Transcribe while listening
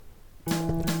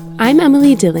I'm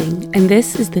Emily Dilling, and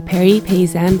this is the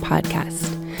Paysanne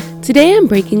podcast. Today I'm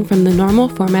breaking from the normal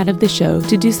format of the show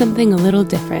to do something a little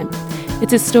different.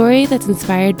 It's a story that's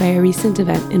inspired by a recent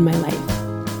event in my life.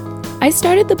 I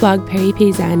started the blog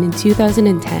Paysanne in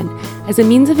 2010 as a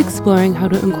means of exploring how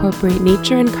to incorporate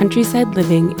nature and countryside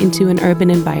living into an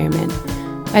urban environment.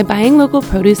 By buying local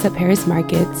produce at Paris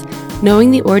markets,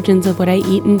 knowing the origins of what I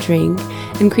eat and drink,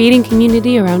 and creating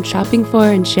community around shopping for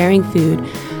and sharing food,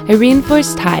 I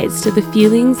reinforce ties to the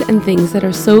feelings and things that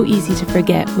are so easy to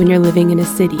forget when you're living in a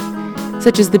city,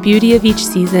 such as the beauty of each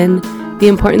season, the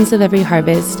importance of every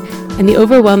harvest, and the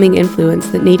overwhelming influence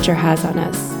that nature has on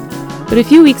us. But a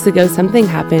few weeks ago, something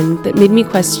happened that made me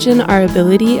question our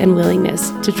ability and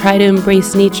willingness to try to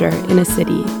embrace nature in a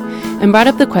city, and brought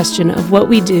up the question of what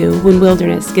we do when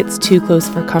wilderness gets too close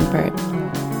for comfort.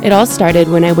 It all started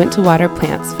when I went to water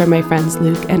plants for my friends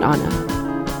Luke and Anna.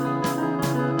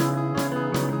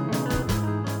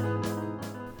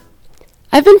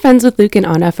 I've been friends with Luke and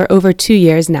Anna for over 2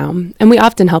 years now, and we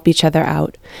often help each other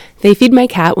out. They feed my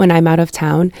cat when I'm out of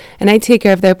town, and I take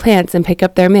care of their plants and pick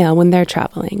up their mail when they're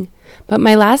traveling. But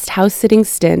my last house-sitting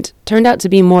stint turned out to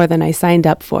be more than I signed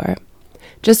up for.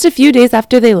 Just a few days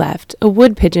after they left, a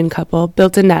wood pigeon couple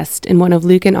built a nest in one of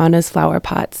Luke and Anna's flower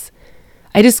pots.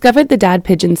 I discovered the dad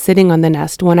pigeon sitting on the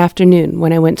nest one afternoon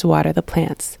when I went to water the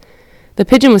plants. The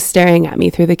pigeon was staring at me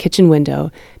through the kitchen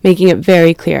window, making it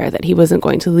very clear that he wasn't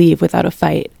going to leave without a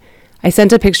fight. I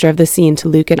sent a picture of the scene to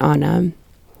Luke and Anna.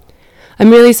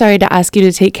 "I'm really sorry to ask you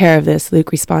to take care of this,"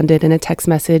 Luke responded in a text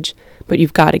message, "but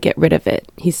you've got to get rid of it,"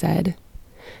 he said.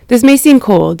 This may seem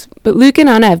cold, but Luke and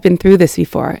Anna have been through this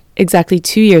before, exactly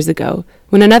 2 years ago,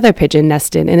 when another pigeon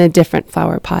nested in a different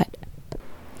flower pot.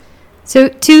 So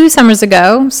 2 summers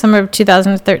ago, summer of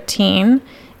 2013,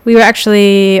 we were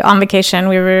actually on vacation.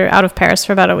 We were out of Paris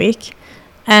for about a week.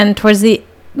 And towards the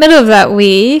middle of that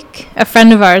week, a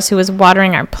friend of ours who was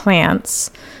watering our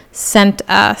plants texted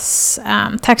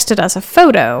us a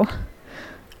photo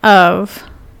of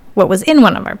what was in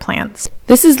one of our plants.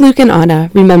 This is Luke and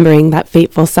Anna remembering that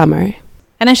fateful summer.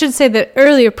 And I should say that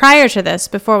earlier, prior to this,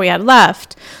 before we had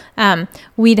left,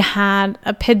 we'd had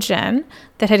a pigeon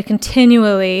that had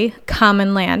continually come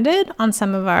and landed on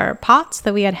some of our pots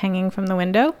that we had hanging from the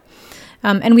window.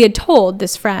 And we had told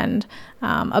this friend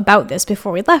about this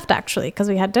before we left, actually, because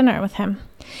we had dinner with him.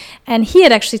 And he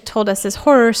had actually told us this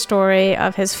horror story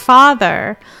of his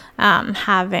father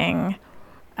having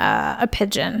a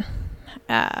pigeon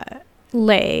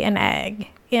lay an egg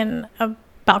in a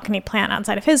balcony plant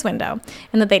outside of his window,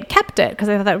 and that they'd kept it because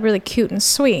they thought that really cute and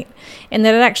sweet, and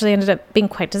that it actually ended up being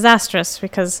quite disastrous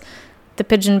because the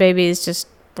pigeon babies just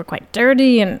were quite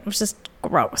dirty and it was just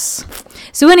gross.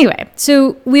 So anyway,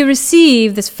 we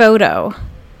received this photo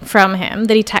from him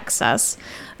that he texts us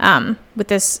with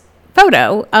this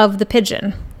photo of the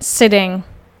pigeon sitting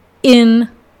in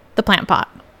the plant pot.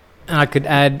 And I could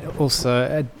add also,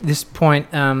 at this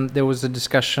point, there was a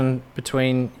discussion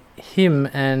between him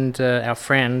and our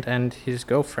friend and his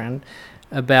girlfriend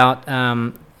about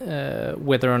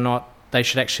whether or not they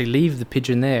should actually leave the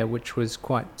pigeon there, which was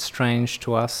quite strange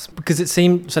to us because it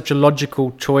seemed such a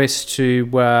logical choice to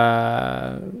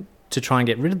try and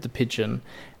get rid of the pigeon,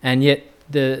 and yet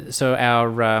the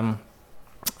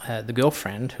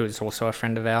girlfriend, who is also a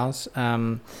friend of ours,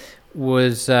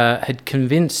 had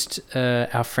convinced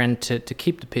our friend to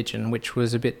keep the pigeon, which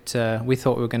was a bit. We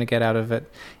thought we were going to get out of it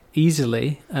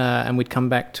easily, and we'd come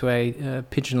back to a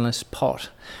pigeonless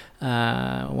pot,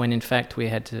 when in fact we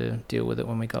had to deal with it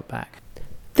when we got back.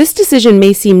 This decision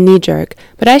may seem knee-jerk,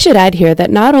 but I should add here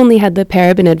that not only had the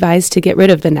pair been advised to get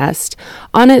rid of the nest,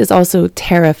 Anna is also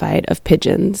terrified of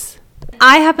pigeons.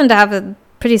 I happen to have a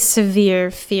pretty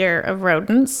severe fear of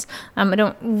rodents.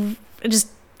 I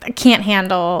can't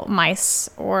handle mice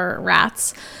or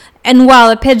rats. And while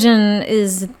a pigeon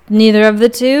is neither of the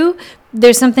two,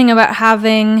 there's something about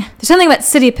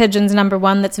city pigeons, number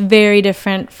one, that's very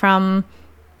different from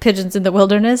pigeons in the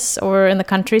wilderness or in the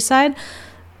countryside.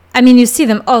 I mean, you see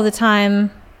them all the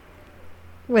time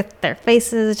with their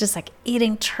faces just like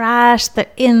eating trash.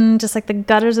 They're in just like the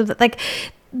gutters of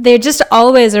they're just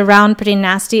always around pretty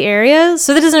nasty areas.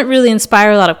 So that doesn't really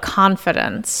inspire a lot of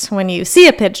confidence when you see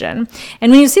a pigeon.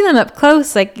 And when you see them up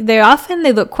close,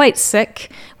 they look quite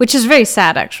sick, which is very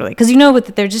sad actually, because you know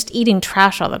that they're just eating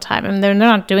trash all the time and they're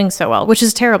not doing so well, which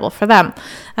is terrible for them.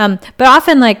 But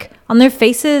often on their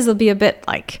faces, they'll be a bit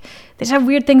they just have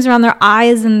weird things around their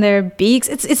eyes and their beaks.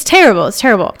 It's terrible. It's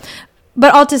terrible.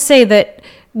 But all to say that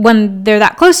when they're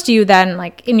that close to you, then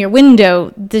in your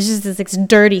window, there's just this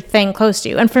dirty thing close to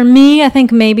you. And for me, I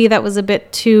think maybe that was a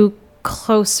bit too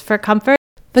close for comfort.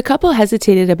 The couple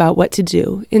hesitated about what to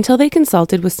do until they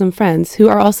consulted with some friends who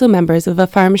are also members of a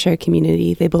farm share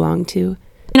community they belong to.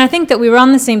 And I think that we were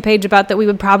on the same page about that we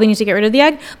would probably need to get rid of the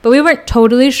egg, but we weren't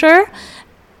totally sure.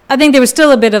 I think there was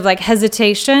still a bit of like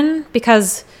hesitation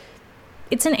because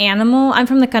it's an animal. I'm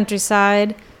from the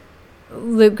countryside.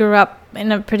 Luke grew up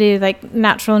in a pretty like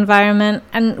natural environment,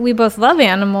 and we both love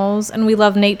animals and we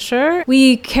love nature.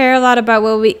 We care a lot about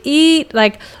what we eat.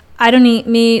 Like, I don't eat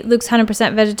meat. Luke's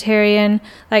 100% vegetarian.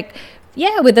 Like,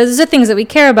 yeah, those are things that we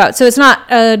care about. So it's not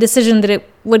a decision that it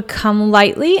would come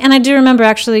lightly. And I do remember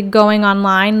actually going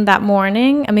online that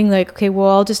morning and being like, okay, well,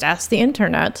 I'll just ask the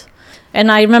internet.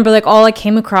 And I remember like all I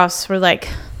came across were like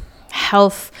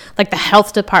the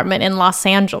health department in Los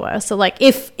Angeles. So like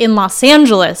if in Los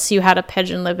Angeles you had a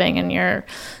pigeon living in your,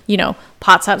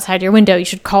 pots outside your window, you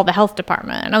should call the health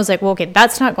department. And I was like, well, okay,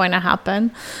 that's not going to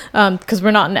happen because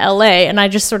we're not in LA. And I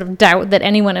just sort of doubt that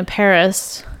anyone in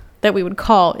Paris that we would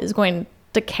call is going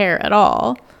to care at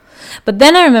all. But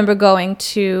then I remember going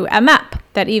to AMAP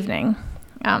that evening.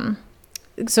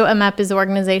 So AMAP is the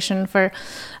organization for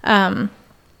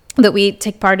that we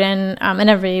take part in, and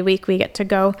every week we get to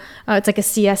go. It's like a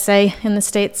CSA in the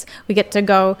States. We get to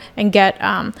go and get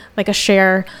like a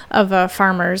share of a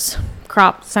farmer's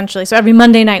crop, essentially. So every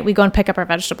Monday night we go and pick up our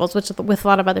vegetables, with a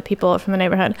lot of other people from the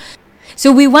neighborhood.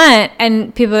 So we went,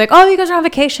 and people were like, oh, you guys are on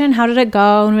vacation. How did it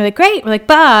go? And we're like, great. We're like,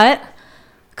 but,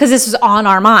 because this was on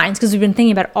our minds, because we've been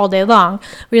thinking about it all day long.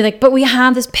 We were like, but we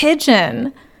have this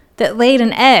pigeon that laid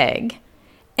an egg.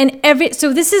 And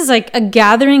so this is like a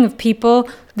gathering of people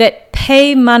that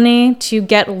pay money to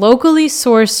get locally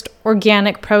sourced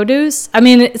organic produce. I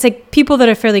mean, it's like people that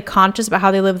are fairly conscious about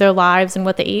how they live their lives and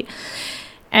what they eat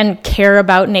and care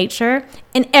about nature.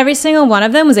 And every single one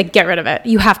of them was like, get rid of it.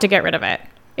 You have to get rid of it.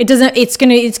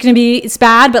 It's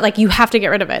bad, but like you have to get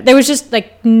rid of it. There was just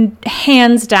like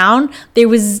hands down, there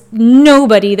was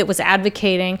nobody that was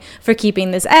advocating for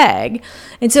keeping this egg.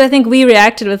 And so I think we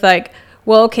reacted with like,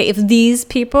 well, okay, if these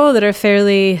people that are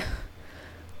fairly,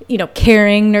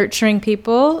 caring, nurturing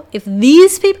people, if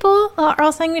these people are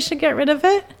all saying we should get rid of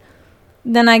it,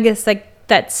 then I guess like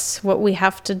that's what we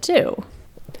have to do.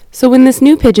 So when this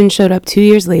new pigeon showed up 2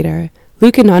 years later,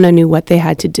 Luke and Anna knew what they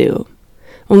had to do.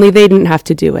 Only they didn't have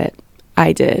to do it.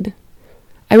 I did.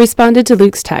 I responded to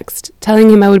Luke's text, telling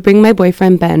him I would bring my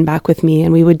boyfriend Ben back with me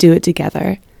and we would do it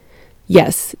together.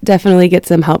 Yes, definitely get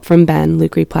some help from Ben,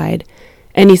 Luke replied.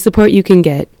 Any support you can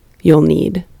get, you'll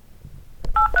need.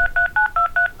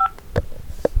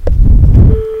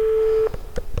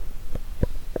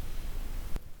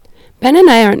 Ben and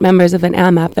I aren't members of an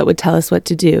AMAP that would tell us what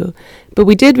to do, but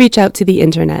we did reach out to the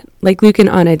internet, like Luke and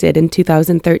Anna did in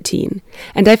 2013,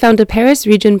 and I found a Paris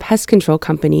region pest control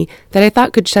company that I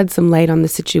thought could shed some light on the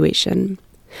situation.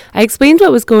 I explained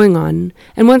what was going on,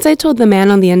 and once I told the man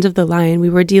on the end of the line we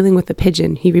were dealing with a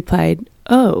pigeon, he replied,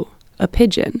 "Oh, a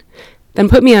pigeon," then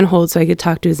put me on hold so I could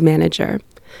talk to his manager.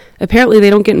 Apparently they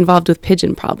don't get involved with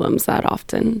pigeon problems that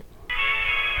often.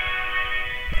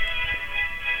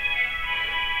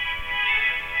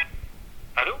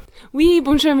 Allô? Oui,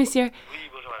 bonjour, monsieur. Oui,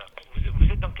 bonjour madame. Vous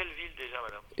êtes dans quelle ville déjà,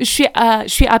 madame? Je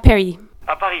suis à Paris.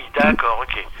 À Paris, d'accord,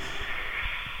 ok.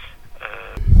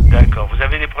 D'accord, vous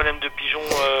avez des problèmes de pigeons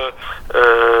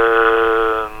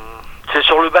c'est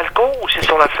sur le balcon ou c'est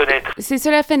sur la fenêtre? C'est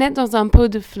sur la fenêtre dans un pot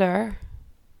de fleurs.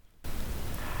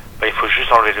 Il faut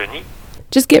juste enlever le nid.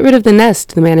 Just get rid of the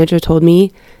nest, the manager told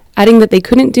me, adding that they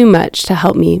couldn't do much to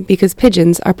help me because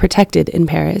pigeons are protected in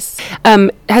Paris.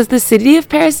 Has the city of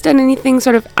Paris done anything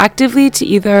sort of actively to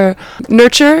either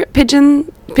nurture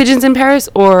pigeons in Paris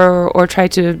or try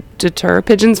to deter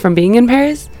pigeons from being in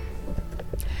Paris?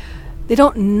 They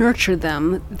don't nurture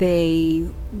them, they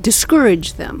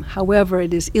discourage them. However,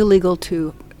 it is illegal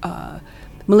to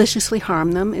maliciously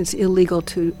harm them. It's illegal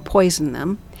to poison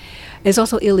them. It's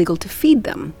also illegal to feed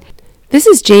them. This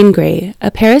is Jane Gray, a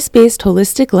Paris-based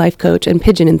holistic life coach and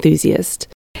pigeon enthusiast.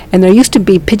 And there used to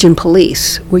be pigeon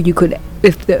police, where you could,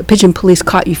 if the pigeon police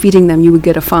caught you feeding them, you would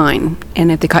get a fine.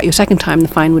 And if they caught you a second time, the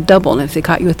fine would double. And if they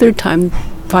caught you a third time,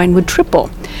 the fine would triple.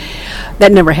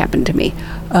 That never happened to me.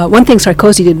 One thing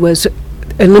Sarkozy did was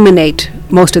eliminate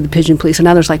most of the pigeon police, and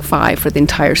now there's like 5 for the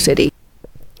entire city.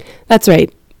 That's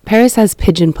right. Paris has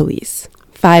pigeon police.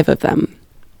 5 of them.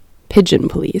 Pigeon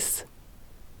police.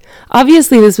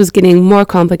 Obviously, this was getting more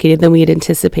complicated than we had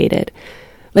anticipated.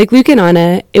 Like Luke and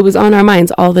Anna, it was on our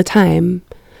minds all the time.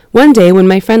 One day, when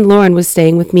my friend Lauren was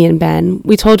staying with me and Ben,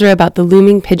 we told her about the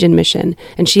looming pigeon mission,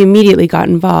 and she immediately got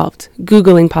involved,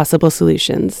 Googling possible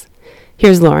solutions.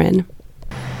 Here's Lauren.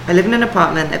 I live in an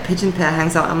apartment. A pigeon pair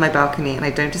hangs out on my balcony, and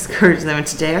I don't discourage them. And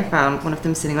today I found one of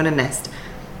them sitting on a nest.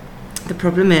 The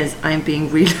problem is I'm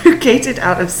being relocated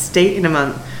out of state in a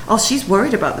month. Oh, she's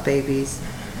worried about the babies.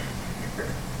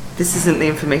 This isn't the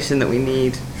information that we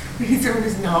need. We need someone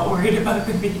who's not worried about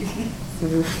the babies.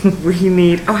 We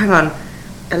need... Oh, hang on.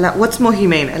 What's more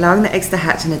humane? Allowing the eggs to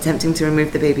hatch and attempting to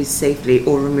remove the babies safely,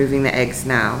 or removing the eggs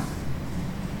now?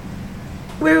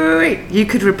 Wait. You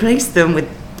could replace them with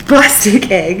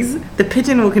plastic eggs. The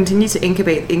pigeon will continue to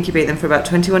incubate them for about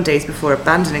 21 days before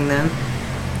abandoning them,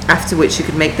 after which you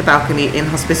could make the balcony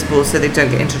inhospitable so they don't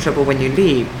get into trouble when you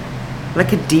leave.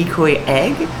 Like a decoy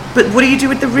egg? But what do you do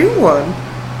with the real one?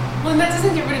 Well, and that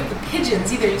doesn't get rid of the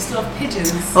pigeons either. You still have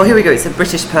pigeons. Oh, here we go. It's a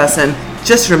British person.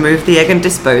 Just remove the egg and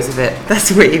dispose of it.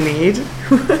 That's what you need.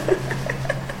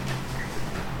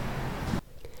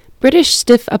 British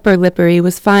stiff upper lippery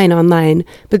was fine online,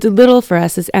 but did little for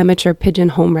us as amateur pigeon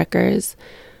homewreckers.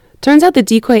 Turns out the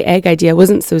decoy egg idea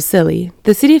wasn't so silly.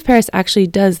 The city of Paris actually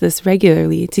does this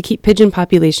regularly to keep pigeon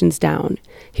populations down.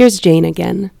 Here's Jane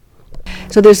again.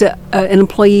 So there's an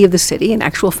employee of the city, an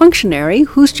actual functionary,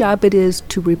 whose job it is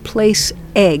to replace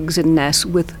eggs in nests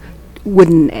with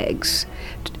wooden eggs.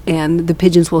 And the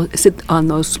pigeons will sit on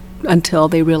those until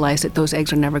they realize that those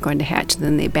eggs are never going to hatch. And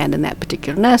then they abandon that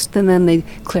particular nest, and then they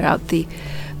clear out the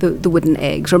wooden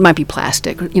eggs, or it might be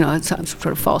plastic, or, it's some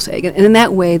sort of false egg. And in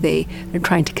that way, they're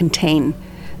trying to contain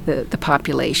the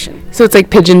population. So it's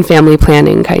like pigeon family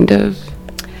planning, kind of.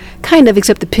 Kind of,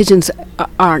 except the pigeons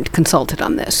aren't consulted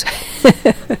on this.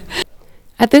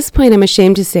 At this point, I'm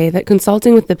ashamed to say that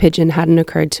consulting with the pigeon hadn't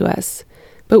occurred to us.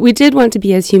 But we did want to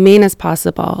be as humane as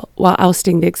possible while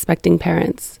ousting the expecting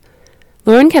parents.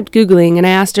 Lauren kept Googling, and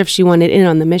I asked her if she wanted in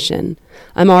on the mission.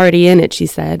 I'm already in it, she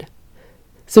said.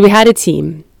 So we had a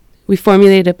team. We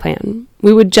formulated a plan.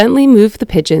 We would gently move the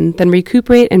pigeon, then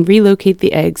recuperate and relocate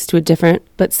the eggs to a different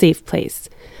but safe place.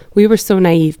 We were so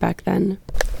naive back then.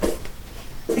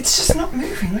 It's just not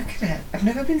moving. Look at it. I've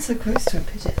never been so close to a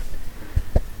pigeon.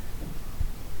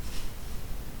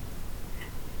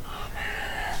 Oh,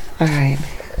 man. All right.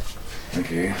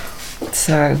 Okay.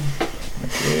 So.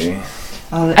 Okay.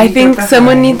 I think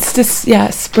someone needs to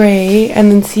spray and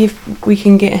then see if we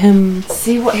can get him.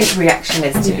 See what his reaction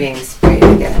is to being sprayed,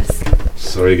 I guess.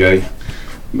 Sorry, guy,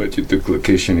 but you took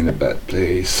location in a bad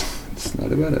place. It's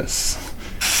not about us.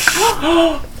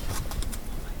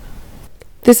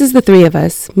 This is the three of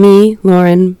us, me,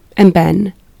 Lauren, and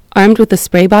Ben, armed with a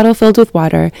spray bottle filled with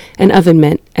water, an oven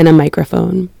mitt, and a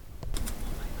microphone.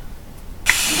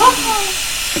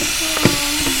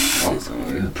 Oh,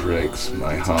 it breaks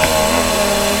my heart.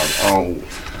 Oh.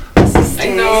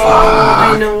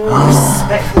 I know.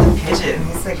 Respect for the pigeon.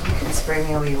 He's like, you can spray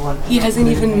me all you want. He hasn't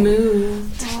even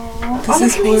moved. This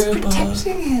is horrible. He's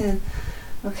protecting him.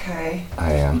 Okay.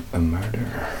 I am a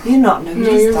murderer. You're not.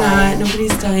 Nobody's dying. Not.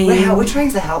 Nobody's dying. We're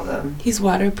trying to help them. He's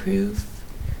waterproof.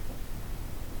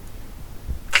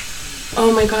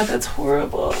 Oh my god, that's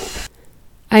horrible.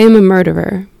 I am a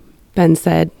murderer, Ben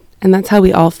said, and that's how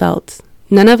we all felt.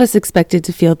 None of us expected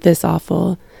to feel this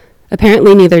awful.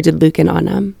 Apparently neither did Luke and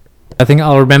Anna. I think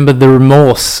I'll remember the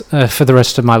remorse for the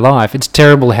rest of my life. It's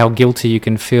terrible how guilty you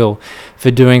can feel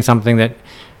for doing something that,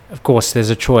 of course,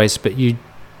 there's a choice, but you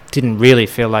didn't really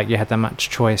feel like you had that much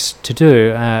choice to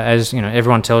do. As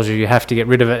everyone tells you have to get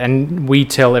rid of it, and we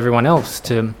tell everyone else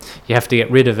you have to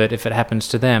get rid of it if it happens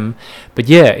to them. But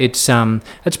yeah, it's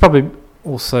probably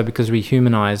also because we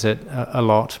humanize it a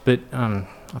lot, but I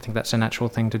think that's a natural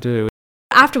thing to do.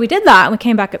 After we did that and we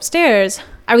came back upstairs,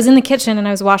 I was in the kitchen and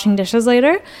I was washing dishes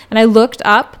later, and I looked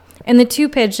up, and the two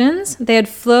pigeons, they had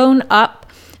flown up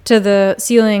to the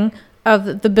ceiling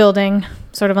of the building,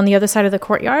 sort of on the other side of the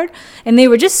courtyard, and they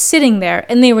were just sitting there,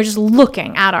 and they were just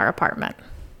looking at our apartment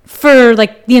for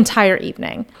like the entire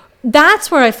evening. That's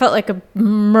where I felt like a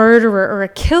murderer or a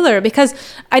killer, because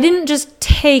I didn't just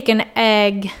take an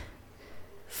egg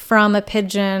from a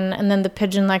pigeon and then the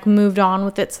pigeon like moved on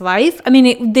with its life. I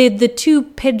mean, the two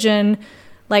pigeon,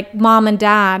 like mom and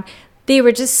dad, they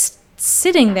were just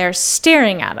sitting there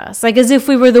staring at us like as if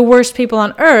we were the worst people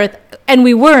on earth, and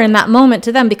we were in that moment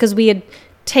to them because we had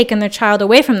taken their child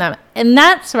away from them. And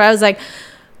that's where I was like,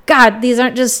 God, these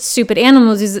aren't just stupid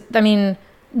animals.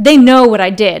 They know what I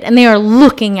did, and they are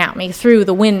looking at me through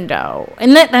the window.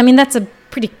 And that's a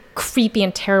pretty creepy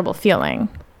and terrible feeling.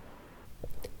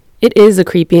 It is a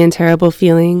creepy and terrible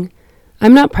feeling.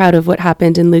 I'm not proud of what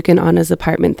happened in Luke and Anna's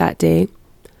apartment that day.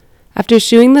 After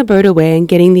shooing the bird away and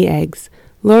getting the eggs,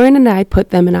 Lauren and I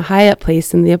put them in a high-up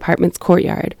place in the apartment's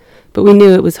courtyard, but we knew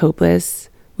it was hopeless.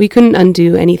 We couldn't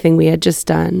undo anything we had just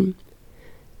done.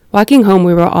 Walking home,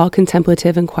 we were all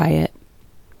contemplative and quiet.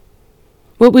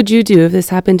 What would you do if this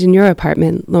happened in your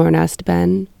apartment? Lauren asked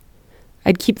Ben.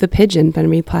 I'd keep the pigeon, Ben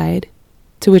replied.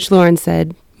 To which Lauren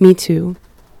said, "Me too."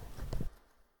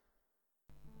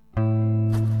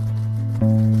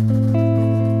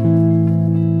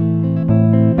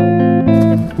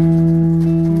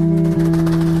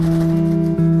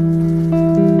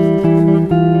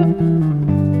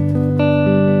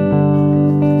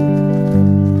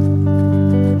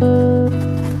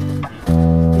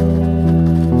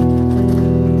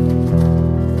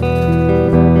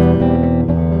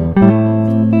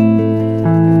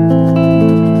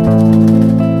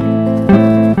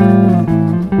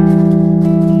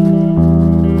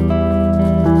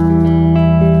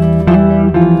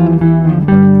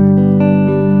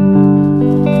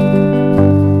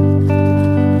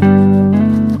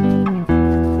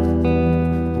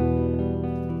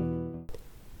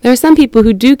 There are some people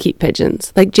who do keep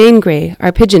pigeons, like Jane Gray,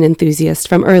 our pigeon enthusiast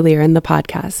from earlier in the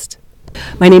podcast.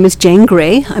 My name is Jane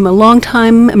Gray. I'm a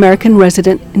longtime American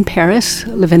resident in Paris,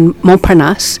 live in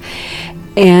Montparnasse,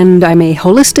 and I'm a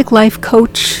holistic life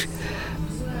coach,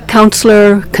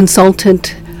 counselor,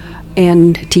 consultant,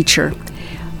 and teacher.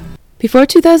 Before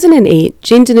 2008,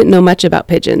 Jane didn't know much about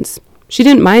pigeons. She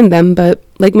didn't mind them, but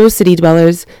like most city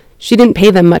dwellers, she didn't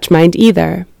pay them much mind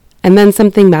either. And then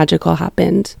something magical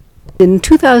happened. In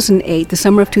 2008, the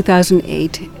summer of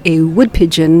 2008, a wood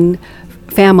pigeon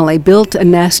family built a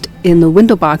nest in the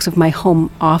window box of my home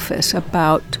office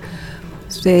about,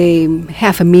 say,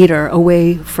 half a meter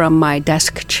away from my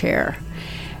desk chair.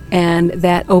 And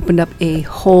that opened up a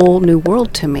whole new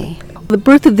world to me. The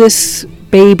birth of this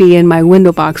baby in my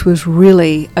window box was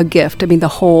really a gift. I mean, the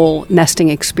whole nesting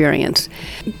experience.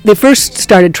 They first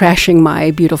started trashing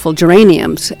my beautiful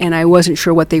geraniums, and I wasn't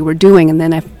sure what they were doing, and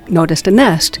then I noticed a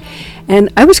nest. And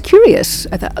I was curious.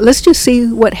 I thought, let's just see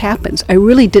what happens. I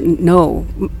really didn't know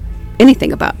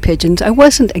anything about pigeons. I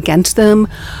wasn't against them,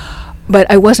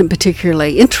 but I wasn't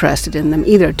particularly interested in them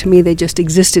either. To me, they just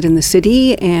existed in the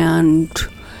city, and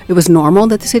it was normal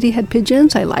that the city had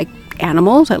pigeons. I like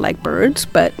animals, I like birds,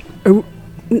 but I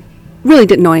really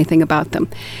didn't know anything about them.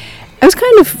 I was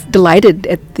kind of delighted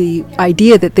at the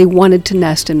idea that they wanted to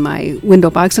nest in my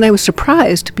window box, and I was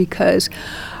surprised because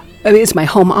it's my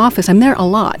home office. I'm there a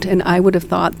lot, and I would have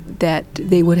thought that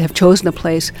they would have chosen a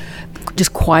place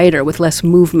just quieter with less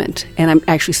movement, and I'm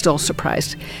actually still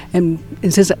surprised. And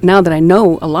since now that I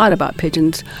know a lot about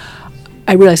pigeons,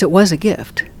 I realize it was a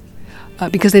gift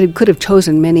because they could have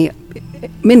chosen many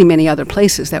other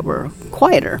places that were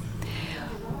quieter.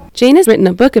 Jane has written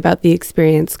a book about the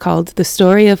experience called The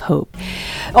Story of Hope.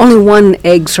 Only one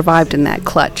egg survived in that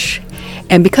clutch,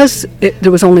 and because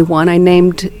there was only one, I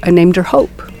named her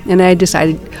Hope. And I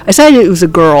decided it was a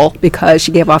girl because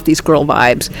she gave off these girl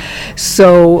vibes.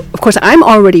 So, of course, I'm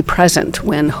already present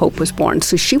when Hope was born,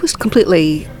 so she was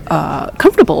completely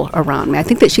comfortable around me. I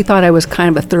think that she thought I was kind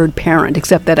of a third parent,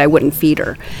 except that I wouldn't feed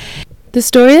her. The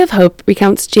Story of Hope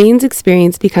recounts Jane's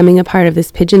experience becoming a part of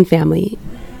this pigeon family.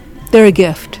 They're a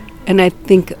gift, and I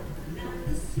think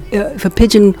if a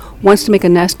pigeon wants to make a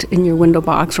nest in your window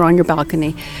box or on your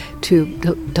balcony, to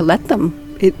let them.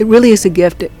 It really is a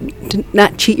gift to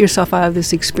not cheat yourself out of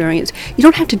this experience. You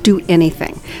don't have to do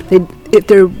anything. If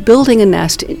they're building a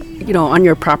nest, on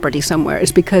your property somewhere,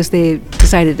 it's because they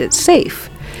decided it's safe,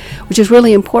 which is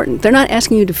really important. They're not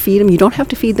asking you to feed them. You don't have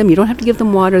to feed them. You don't have to give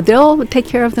them water. They'll take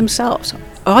care of themselves.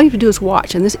 All you have to do is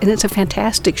watch, and it's a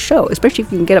fantastic show, especially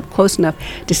if you can get up close enough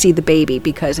to see the baby,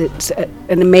 because it's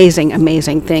an amazing,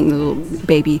 amazing thing, the little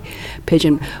baby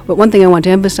pigeon. But one thing I want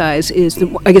to emphasize is that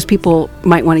I guess people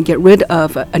might want to get rid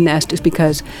of a nest is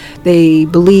because they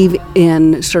believe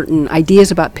in certain ideas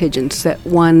about pigeons, that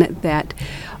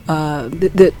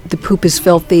the poop is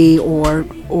filthy, or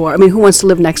who wants to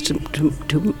live next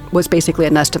to what's basically a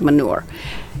nest of manure?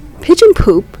 Pigeon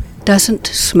poop doesn't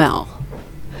smell.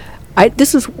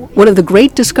 This is one of the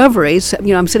great discoveries.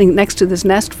 I'm sitting next to this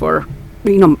nest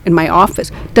in my office.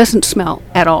 Doesn't smell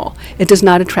at all. It does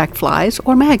not attract flies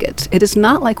or maggots. It is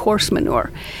not like horse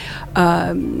manure.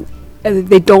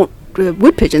 They don't.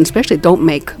 Wood pigeons especially don't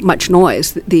make much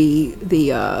noise.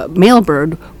 The male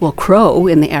bird will crow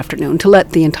in the afternoon to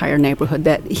let the entire neighborhood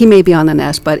that he may be on the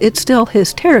nest, but it's still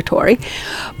his territory.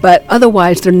 But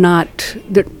otherwise, they're not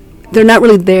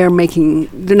really there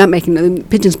they're not making the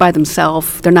pigeons by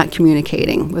themselves. They're not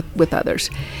communicating with others.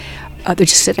 They're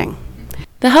just sitting.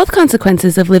 The health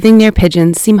consequences of living near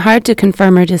pigeons seem hard to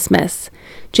confirm or dismiss.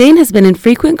 Jane has been in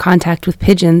frequent contact with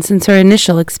pigeons since her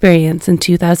initial experience in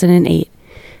 2008.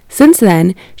 Since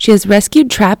then, she has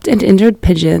rescued trapped and injured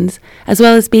pigeons, as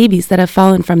well as babies that have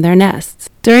fallen from their nests.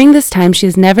 During this time, she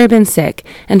has never been sick,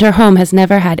 and her home has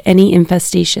never had any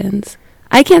infestations.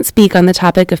 I can't speak on the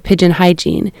topic of pigeon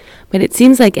hygiene, but it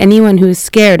seems like anyone who is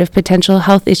scared of potential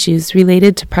health issues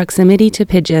related to proximity to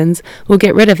pigeons will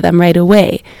get rid of them right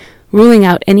away, ruling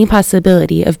out any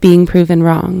possibility of being proven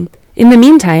wrong. In the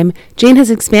meantime, Jane has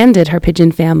expanded her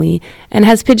pigeon family and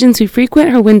has pigeons who frequent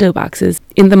her window boxes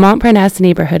in the Montparnasse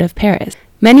neighborhood of Paris,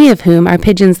 many of whom are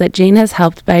pigeons that Jane has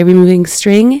helped by removing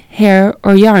string, hair,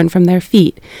 or yarn from their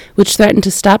feet, which threaten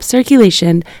to stop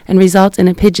circulation and result in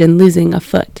a pigeon losing a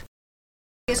foot.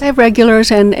 Yes, I have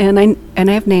regulars and I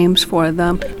have names for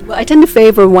them. Well, I tend to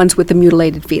favor ones with the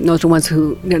mutilated feet, and those are ones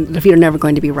who the feet are never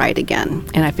going to be right again.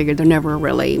 And I figured they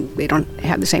don't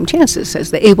have the same chances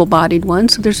as the able-bodied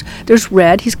ones. So there's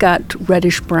Red. He's got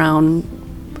reddish brown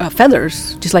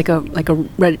feathers, just like a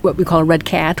red, what we call a red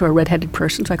cat or a red-headed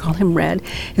person. So I call him Red.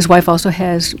 His wife also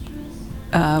has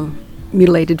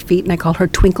mutilated feet, and I call her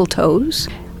Twinkle Toes.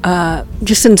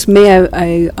 Just since May,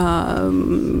 I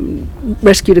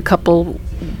rescued a couple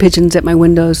pigeons at my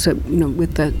windows,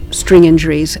 with the string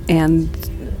injuries, and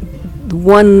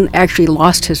one actually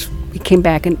lost he came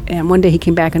back, and one day he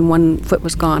came back and one foot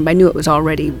was gone, but I knew it was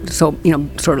already sort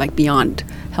of like beyond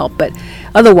help. But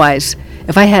otherwise,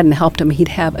 if I hadn't helped him, he'd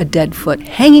have a dead foot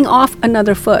hanging off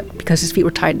another foot because his feet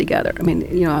were tied together. I mean,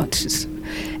 it's just...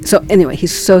 So anyway,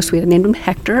 he's so sweet. I named him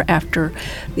Hector after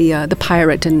the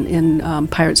pirate in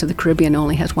Pirates of the Caribbean,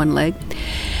 only has one leg.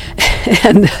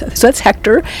 And so that's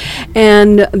Hector.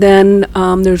 And then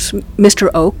there's Mr.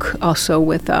 Oak, also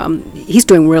with, he's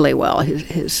doing really well.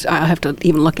 I'll have to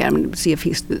even look at him and see if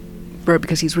he's the bird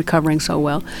because he's recovering so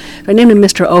well. So I named him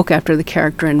Mr. Oak after the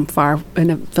character in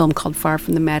a film called Far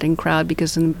from the Madding Crowd,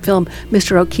 because in the film,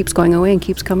 Mr. Oak keeps going away and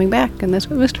keeps coming back, and that's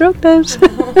what Mr. Oak does.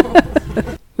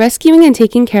 Rescuing and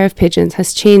taking care of pigeons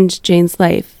has changed Jane's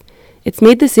life. It's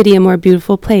made the city a more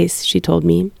beautiful place, she told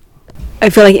me.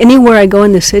 I feel like anywhere I go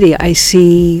in the city, I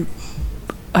see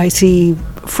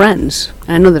friends.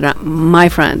 I know they're not my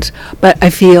friends, but I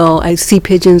see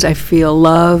pigeons, I feel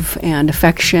love and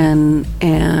affection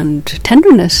and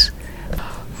tenderness.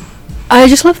 I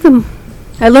just love them.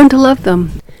 I learned to love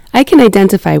them. I can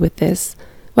identify with this.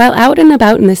 While out and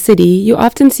about in the city, you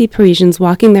often see Parisians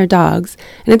walking their dogs,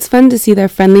 and it's fun to see their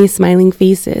friendly, smiling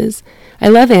faces. I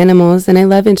love animals, and I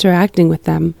love interacting with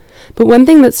them. But one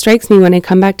thing that strikes me when I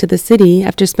come back to the city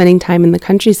after spending time in the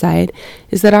countryside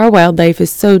is that our wildlife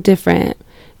is so different.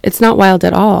 It's not wild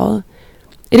at all.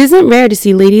 It isn't rare to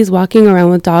see ladies walking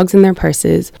around with dogs in their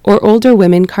purses, or older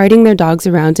women carting their dogs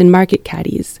around in market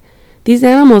caddies. These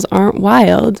animals aren't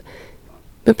wild.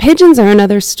 But pigeons are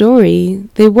another story.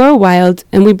 They were wild,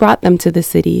 and we brought them to the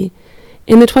city.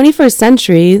 In the 21st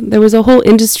century, there was a whole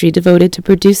industry devoted to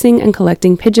producing and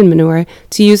collecting pigeon manure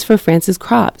to use for France's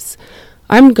crops.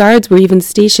 Armed guards were even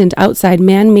stationed outside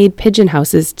man-made pigeon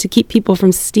houses to keep people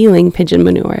from stealing pigeon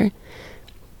manure.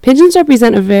 Pigeons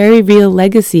represent a very real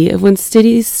legacy of when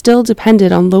cities still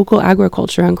depended on local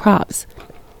agriculture and crops.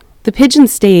 The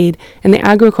pigeons stayed, and the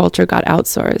agriculture got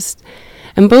outsourced.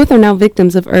 And both are now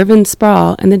victims of urban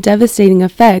sprawl and the devastating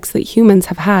effects that humans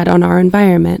have had on our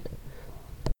environment.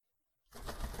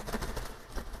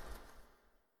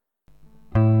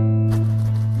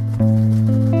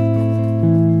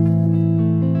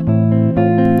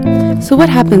 So what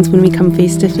happens when we come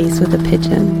face to face with a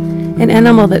pigeon, an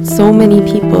animal that so many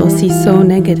people see so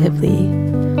negatively?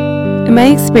 In my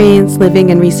experience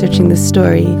living and researching this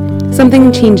story,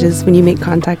 something changes when you make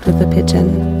contact with a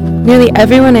pigeon. Nearly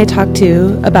everyone I talked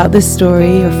to about this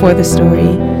story or for the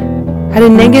story had a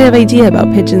negative idea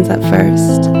about pigeons at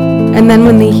first. And then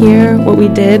when they hear what we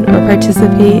did or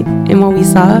participate in what we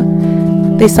saw,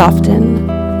 they soften,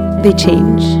 they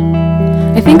change.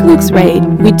 I think Luke's right.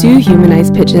 We do humanize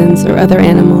pigeons or other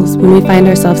animals when we find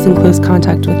ourselves in close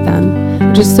contact with them,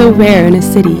 which is so rare in a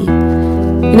city.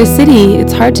 In a city,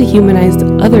 it's hard to humanize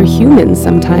other humans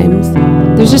sometimes.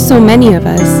 There's just so many of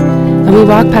us. And we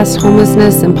walk past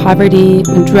homelessness and poverty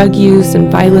and drug use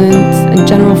and violence and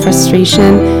general frustration,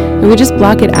 and we just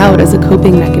block it out as a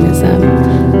coping mechanism.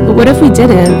 But what if we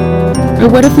didn't? Or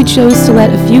what if we chose to let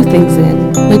a few things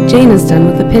in, like Jane has done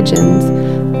with the pigeons,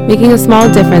 making a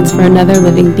small difference for another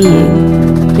living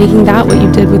being, making that what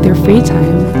you did with your free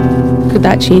time? Could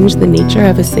that change the nature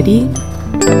of a city?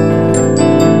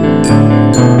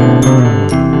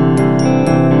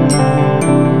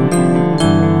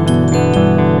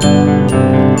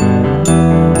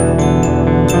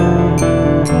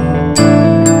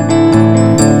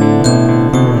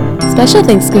 Special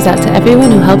thanks goes out to everyone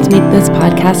who helped make this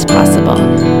podcast possible.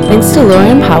 Thanks to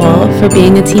Lauren Powell for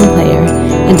being a team player,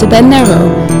 and to Ben Nero,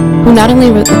 who not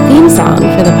only wrote the theme song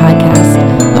for the podcast,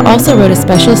 but also wrote a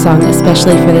special song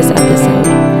especially for this episode.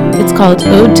 It's called called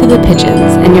Ode to the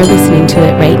Pigeons, and you're listening to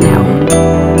it right now.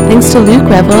 Thanks to Luke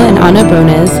Revel and Anna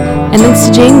Brones, and thanks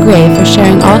to Jane Gray for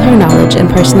sharing all her knowledge and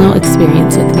personal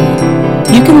experience with me.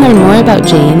 You can learn more about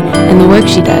Jane and the work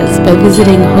she does by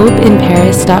visiting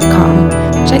hopeinparis.com.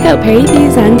 Check out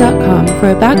perrypaysanne.com for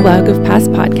a backlog of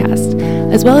past podcasts,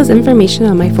 as well as information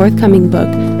on my forthcoming book,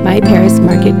 My Paris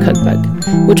Market Cookbook,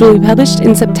 which will be published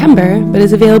in September, but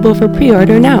is available for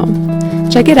pre-order now.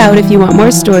 Check it out if you want more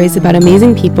stories about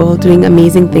amazing people doing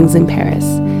amazing things in Paris.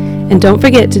 And don't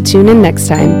forget to tune in next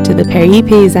time to the Paris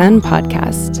Paysanne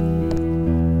podcast.